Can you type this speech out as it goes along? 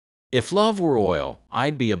If love were oil,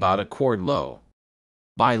 I'd be about a quart low.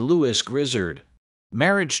 By Lewis Grizzard.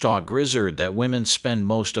 Marriage taught Grizzard that women spend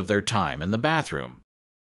most of their time in the bathroom.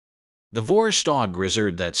 Divorce taught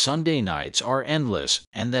Grizzard that Sunday nights are endless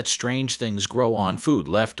and that strange things grow on food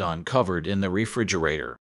left uncovered in the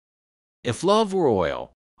refrigerator. If love were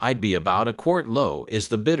oil, I'd be about a quart low is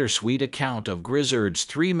the bittersweet account of Grizzard's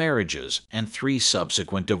 3 marriages and 3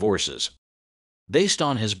 subsequent divorces. Based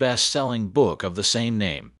on his best-selling book of the same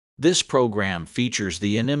name, this program features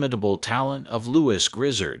the inimitable talent of Lewis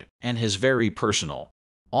Grizzard and his very personal,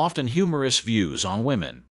 often humorous views on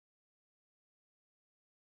women.